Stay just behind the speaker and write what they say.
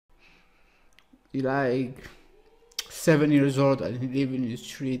He like 7 years old and he live in the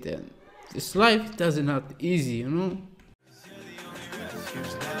street, and this life doesn't not easy, you know.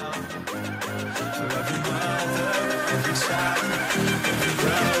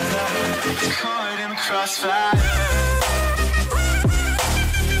 Caught in the crossfire.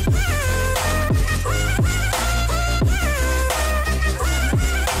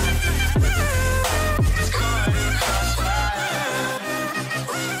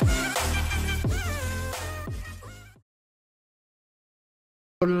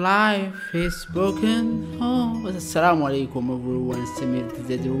 Life is broken. Oh, assalamu alaikum everyone. Samir,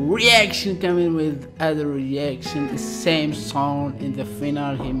 the reaction coming with other reaction. The same song in the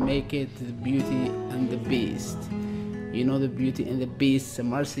final. He make it the Beauty and the Beast. You know the Beauty and the Beast.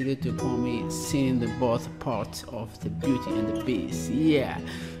 Marcelito Pomoy singing the both parts of the Beauty and the Beast. Yeah.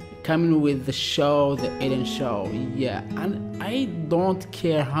 Coming with the show, the TheEllenShow, yeah, and I don't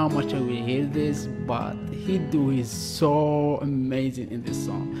care how much I will hear this, but he do is so amazing in this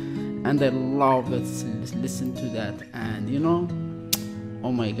song, and I love it. Listen to that, and you know,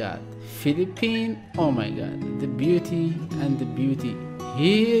 oh my God, Philippine, oh my God, the Beauty and the Beauty.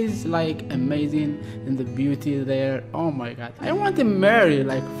 He is like amazing in the Beauty there. Oh my God, I want to marry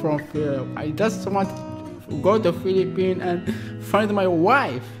like from Ferah. I just want to go to Philippines and find my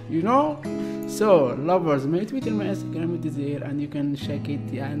wife, you know. So lovers, my Twitter, my Instagram is here, and you can check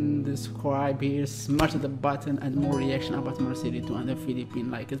it and subscribe here, smash the button, and more reaction about Marcelito and the Philippine,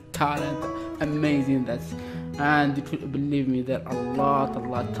 like a talent, amazing. That's, and you could believe me, there are a lot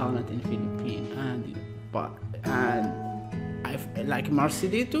talent in Philippines, and I like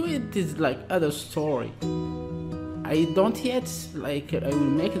Marcelito. It is like other story. I don't yet like. I will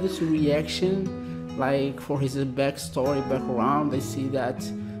make this reaction like for his backstory, background. I see that,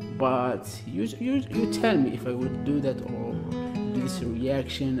 but you tell me if I would do that or do this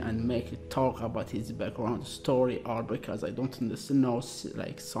reaction and make it talk about his background story, or because I don't know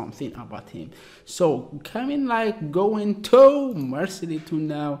like something about him. So coming like going to Marcelito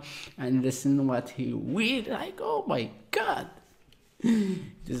now and listen what he will like. Oh my God,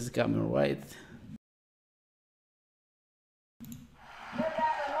 this is coming right.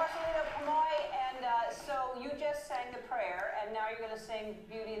 Marcelito Pomoy, and so you just sang the prayer, and now you're going to sing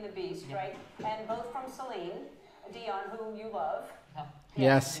Beauty and the Beast, right? And both from Celine Dion, whom you love.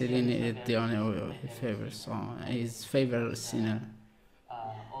 Yes, Celine Dion, his favorite song, his favorite singer.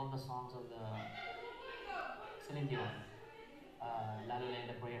 All the songs of the Celine Dion, lalo na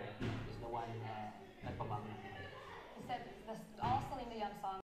the prayer, is the one nagpabago. He said all Celine Dion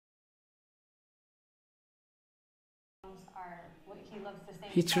songs are what he loves to sing.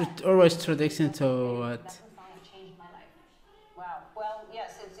 He always tradition to what? That's the song that changed my life. Wow. Well,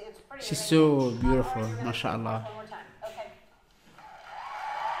 yes, it's pretty. She's amazing. so beautiful, All right, mashallah. one more time. Okay.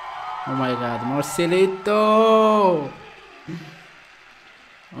 Oh my God, Marcelito!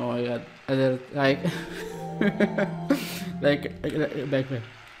 Oh my God, like, like,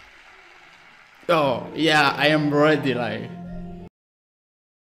 oh yeah, I am ready, like.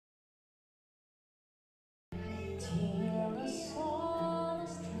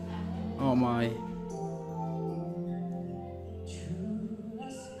 Oh my.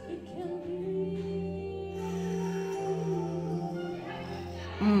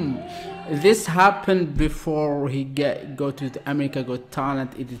 This happened before he go to the America Got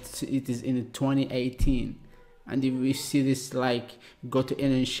Talent. It is in 2018, and if we see this like go to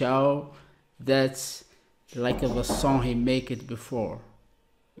TheEllenShow, that's like the song he make it before,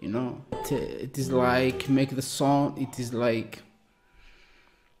 you know. It is like make the song. It is like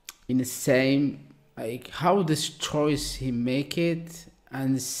in the same like how this choice he make it,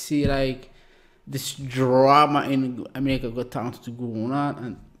 and see like this drama in America Got Talent to go on,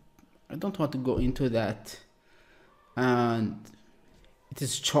 and I don't want to go into that. And it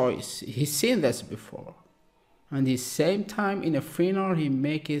is choice. He's seen this before, and the same time in a final he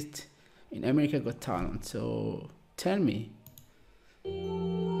make it in America Got Talent. So tell me.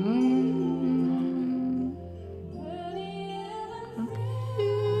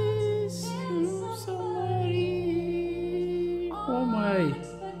 Oh my.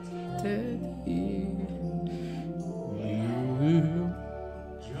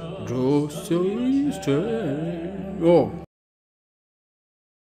 Oh.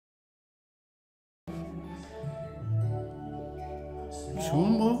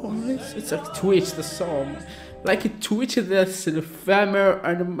 It's like Twitch the song, like it Twitch this family,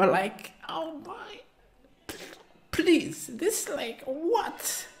 and I'm like, oh my, please, this like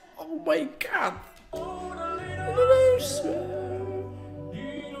what? Oh my God.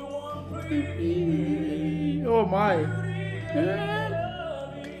 Oh my.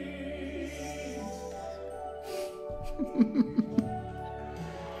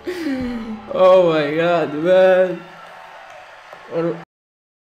 Oh my god, man. Well,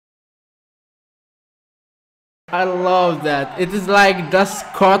 I love that. It is like just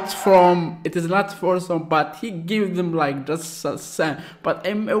cut from. It is not for some, but he gives them like just a sound. But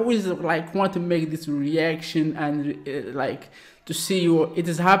I always like want to make this reaction and like to see you. It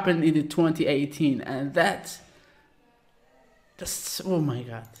has happened in the 2018, and that just oh my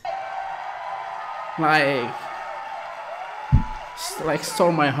god, like like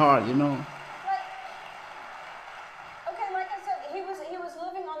stole my heart, you know. Okay, like I said, he was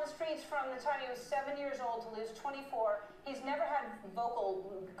living on the streets from the time he was 7 years old till he was 24. He's never had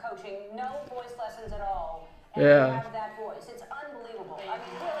vocal coaching, no voice lessons at all. And Yeah. you have that voice. It's unbelievable. I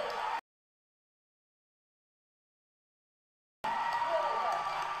mean, really. Really good.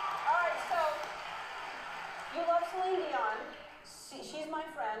 All right, so you love Celine Dion. She's my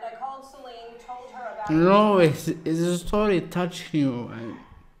friend. I called Celine, told her about No, it's a story touching you. And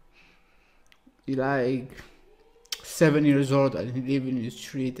you like 7 years old and he live in the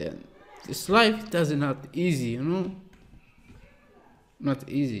street, and this life does not easy, you know. Not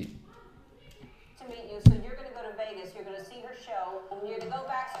easy. to meet you. So you're going to go to Vegas. You're going to see her show. And you're going to go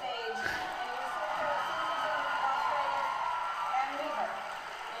backstage. And you're going to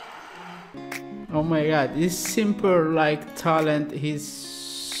see her as soon as she's in Las Vegas and meet her. Oh my god, he's simple like talent. He's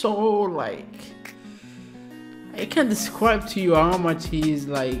so like I can't describe to you how much he is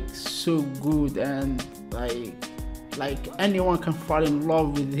like so good, and like anyone can fall in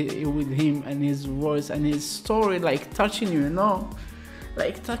love with him and his voice and his story, like touching you, you know,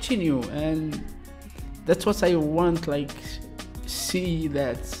 like touching you. And that's what I want, like see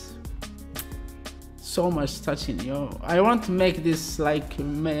that so much touching you. I want to make this like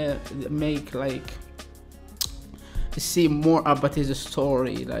make like see more about his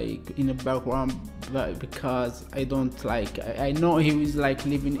story like in the background, but because I don't like I know he was like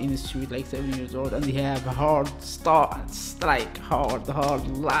living in the street like 7 years old, and he have a hard starts like hard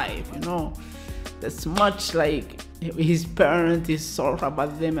life, you know. That's much like his parents is sorry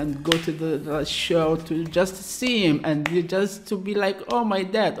about them and go to the show to just see him and just to be like, oh my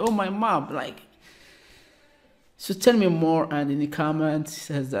dad, oh my mom, like. So tell me more and in the comments,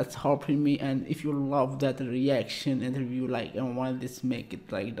 says that's helping me. And if you love that reaction interview, like I want this make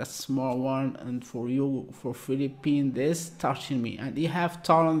it like that small one, and for you for Philippine this touching me, and you have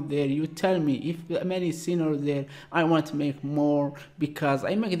talent there. You tell me if many sinners there. I want to make more because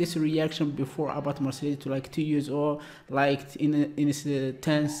I make this reaction before about Marcelito like 2 years old, like in his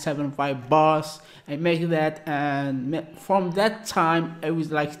 1075 boss. I make that, and from that time I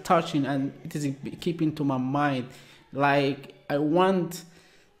was like touching, and it is keeping to my mind. Like I want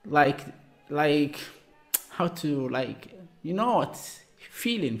like how to like, you know what,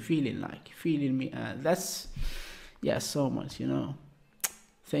 feeling like feeling me, and that's yeah so much, you know.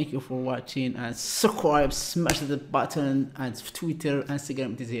 Thank you for watching, and subscribe, smash the button, and Twitter,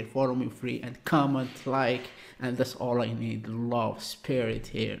 Instagram, it is here, follow me free, and comment, like, and that's all I need. Love, spirit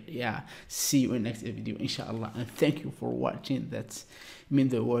here. Yeah, see you in next video inshallah, and thank you for watching. That's mean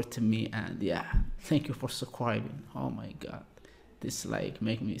the world to me, and yeah, thank you for subscribing. Oh my god, this like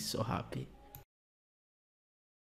make me so happy.